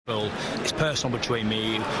It's personal between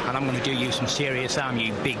me and you, and I'm going to do you some serious harm,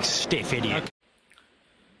 you big stiff idiot.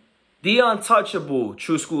 The untouchable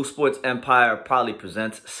True School Sports Empire proudly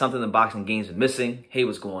presents something the boxing game's been missing. Hey,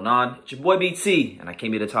 what's going on? It's your boy BT, and I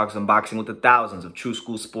came here to talk some boxing with the thousands of True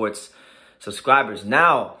School Sports subscribers.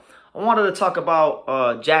 Now, I wanted to talk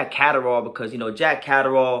about Jack Catterall because, Jack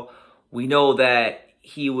Catterall, we know that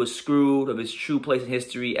he was screwed of his true place in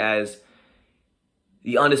history as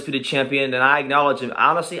the undisputed champion, and I acknowledge him.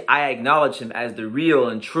 Honestly, I acknowledge him as the real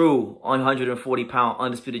and true 140-pound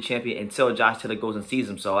undisputed champion until Josh Taylor goes and sees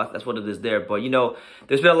him. So that's what it is there. But,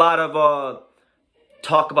 there's been a lot of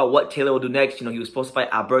talk about what Taylor will do next. He was supposed to fight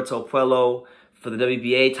Alberto Puello for the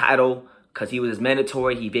WBA title because he was his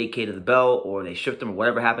mandatory. He vacated the belt, or they stripped him, or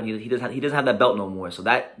whatever happened. He doesn't have that belt no more. So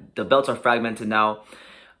the belts are fragmented now.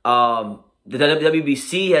 The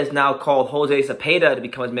WBC has now called Jose Zepeda to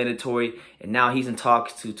become his mandatory, and now he's in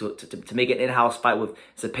talks to make an in-house fight with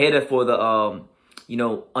Zepeda for the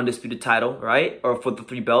undisputed title, right? Or for the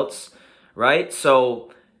 3 belts, right?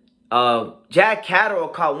 So Jack Catterall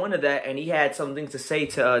caught wind of that, and he had some things to say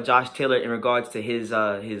to Josh Taylor in regards to his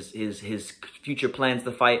future plans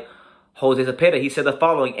to fight Jose Zepeda. He said the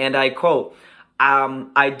following, and I quote,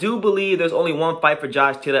 I do believe there's only one fight for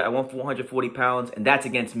Josh Taylor at 140 pounds, and that's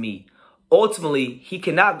against me. Ultimately, he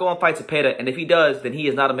cannot go and fight Zepeda, and if he does, then he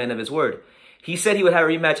is not a man of his word. He said he would have a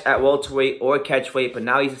rematch at welterweight or catchweight, but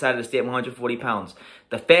now he's decided to stay at 140 pounds.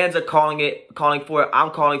 The fans are calling for it.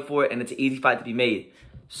 I'm calling for it, and it's an easy fight to be made.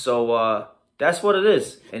 So that's what it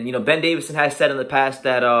is. And Ben Davison has said in the past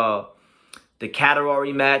that the Catterall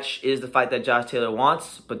rematch is the fight that Josh Taylor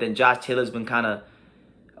wants, but then Josh Taylor's been kind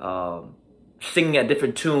of singing a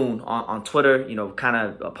different tune on Twitter. Kind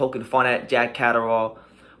of poking fun at Jack Catterall.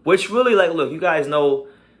 Which really, look, you guys know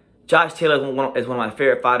Josh Taylor is one of my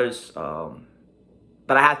favorite fighters.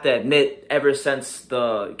 But I have to admit, ever since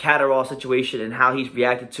the Catterall situation and how he's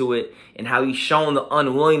reacted to it and how he's shown the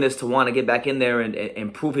unwillingness to want to get back in there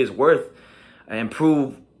and prove his worth and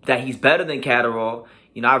prove that he's better than Catterall,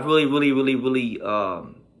 I've really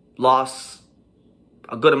lost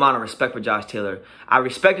a good amount of respect for Josh Taylor. I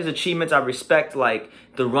respect his achievements. I respect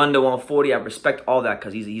the run to 140. I respect all that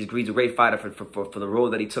because he's a great fighter for the road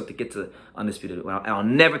that he took to get to undisputed. And I'll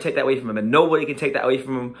never take that away from him, and nobody can take that away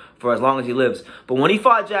from him for as long as he lives. But when he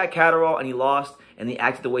fought Jack Catterall and he lost and he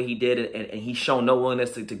acted the way he did, and he's shown no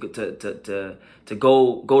willingness to go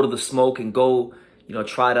to the smoke and go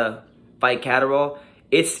try to fight Catterall,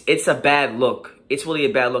 it's a bad look. It's really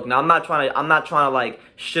a bad look. Now I'm not trying to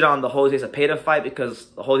shit on the Jose Zepeda fight because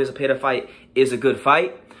the Jose Zepeda fight is a good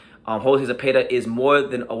fight. Jose Zepeda is more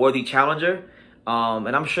than a worthy challenger,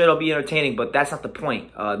 and I'm sure it'll be entertaining. But that's not the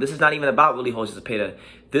point. This is not even about really Jose Zepeda.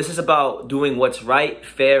 This is about doing what's right,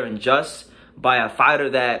 fair, and just by a fighter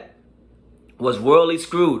that was royally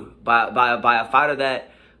screwed by a fighter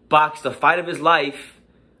that boxed the fight of his life.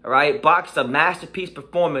 All right, boxed a masterpiece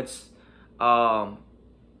performance.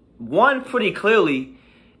 Won pretty clearly,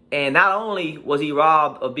 and not only was he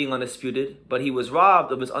robbed of being undisputed, but he was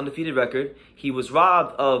robbed of his undefeated record. He was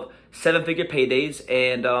robbed of 7-figure paydays,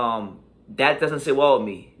 and that doesn't sit well with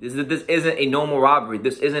me. This isn't a normal robbery.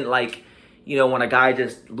 This isn't when a guy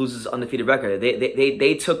just loses his undefeated record.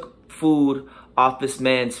 They took food off this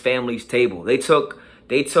man's family's table. They took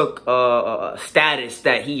status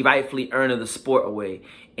that he rightfully earned in the sport away,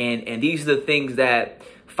 and these are the things that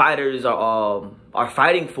fighters are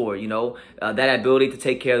fighting for, that ability to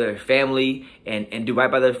take care of their family and do right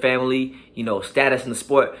by their family, status in the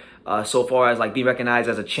sport, so far as being recognized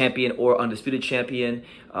as a champion or undisputed champion,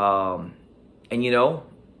 and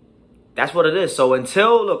that's what it is. So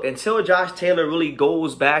until Josh Taylor really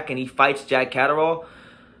goes back and he fights Jack Catterall,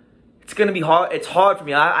 it's gonna be hard. It's hard for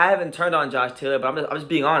me. I haven't turned on Josh Taylor, but I'm just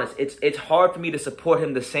being honest. It's hard for me to support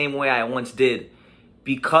him the same way I once did,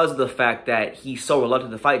 because of the fact that he's so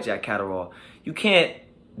reluctant to fight Jack Catterall. You can't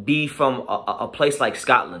be from a place like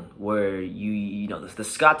Scotland where the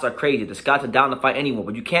Scots are crazy. The Scots are down to fight anyone,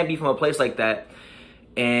 but you can't be from a place like that,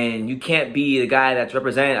 and you can't be the guy that's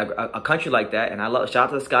representing a country like that. And shout out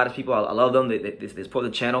to the Scottish people. I love them. They support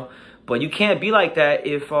the channel, but you can't be like that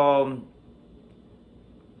if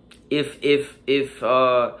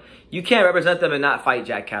you can't represent them and not fight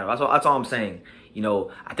Jack Catterall. That's all I'm saying.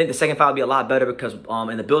 I think the second fight will be a lot better because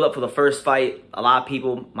in the build-up for the first fight, a lot of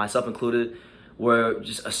people, myself included, were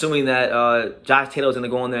just assuming that Josh Taylor was going to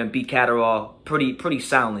go in there and beat Catterall pretty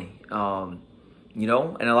soundly. And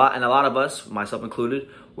a lot of us, myself included,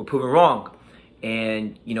 were proven wrong.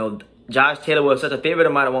 And Josh Taylor was such a favorite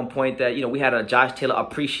of mine at one point that we had a Josh Taylor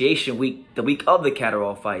appreciation week, the week of the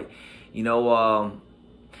Catterall fight. And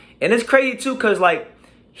it's crazy too because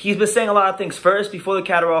he's been saying a lot of things. First, before the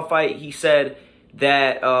Catterall fight, he said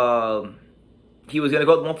that he was going to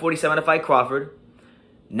go with 147 to fight Crawford.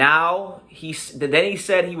 Now, then he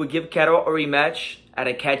said he would give Catterall a rematch at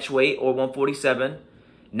a catch weight or 147.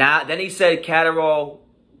 Then he said Catterall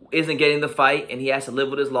isn't getting the fight and he has to live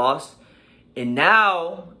with his loss. And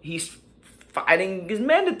now he's fighting his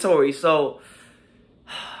mandatory. So,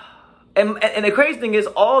 and the crazy thing is,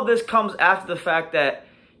 all this comes after the fact that,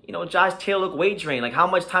 you know, Josh Taylor looked weight drained. Like, how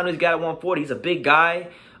much time does he got at 140? He's a big guy.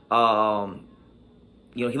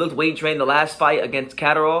 You know, he looked weight drained the last fight against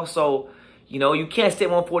Catterall. So, you know, you can't stay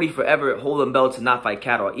at 140 forever, holding belts and not fight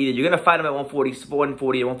Catterall. Either you're going to fight him at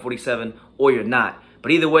 140 or 147, or you're not.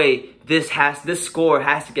 But either way, this score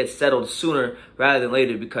has to get settled sooner rather than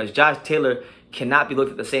later, because Josh Taylor cannot be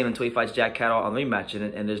looked at the same until he fights Jack Catterall on Rematch.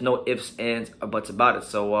 And there's no ifs, ands, or buts about it.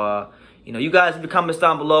 So, you know, you guys leave your comments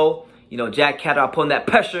down below. You know, Jack Catterall putting that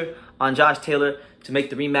pressure on Josh Taylor to make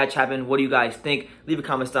the rematch happen. What do you guys think? Leave your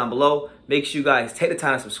comments down below. Make sure you guys take the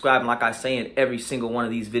time to subscribe. And like I say in every single one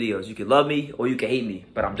of these videos, you can love me or you can hate me,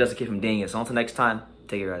 but I'm just a kid from Dania. So until next time,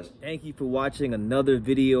 take care, guys. Thank you for watching another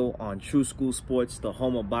video on True School Sports, the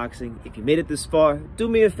home of boxing. If you made it this far, do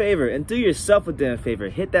me a favor and do yourself a damn favor.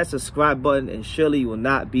 Hit that subscribe button and surely you will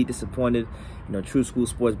not be disappointed. You know, True School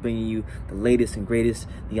Sports bringing you the latest and greatest,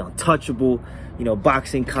 the untouchable, you know,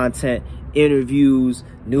 boxing content, interviews,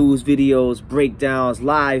 news videos, breakdowns,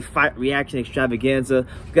 live fight reaction extravaganza.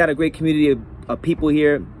 We've got a great community of people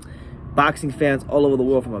here, boxing fans all over the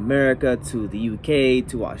world, from America to the UK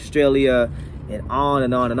to Australia, and on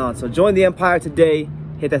and on and on. So join the empire today.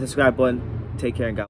 Hit that subscribe button. Take care and God.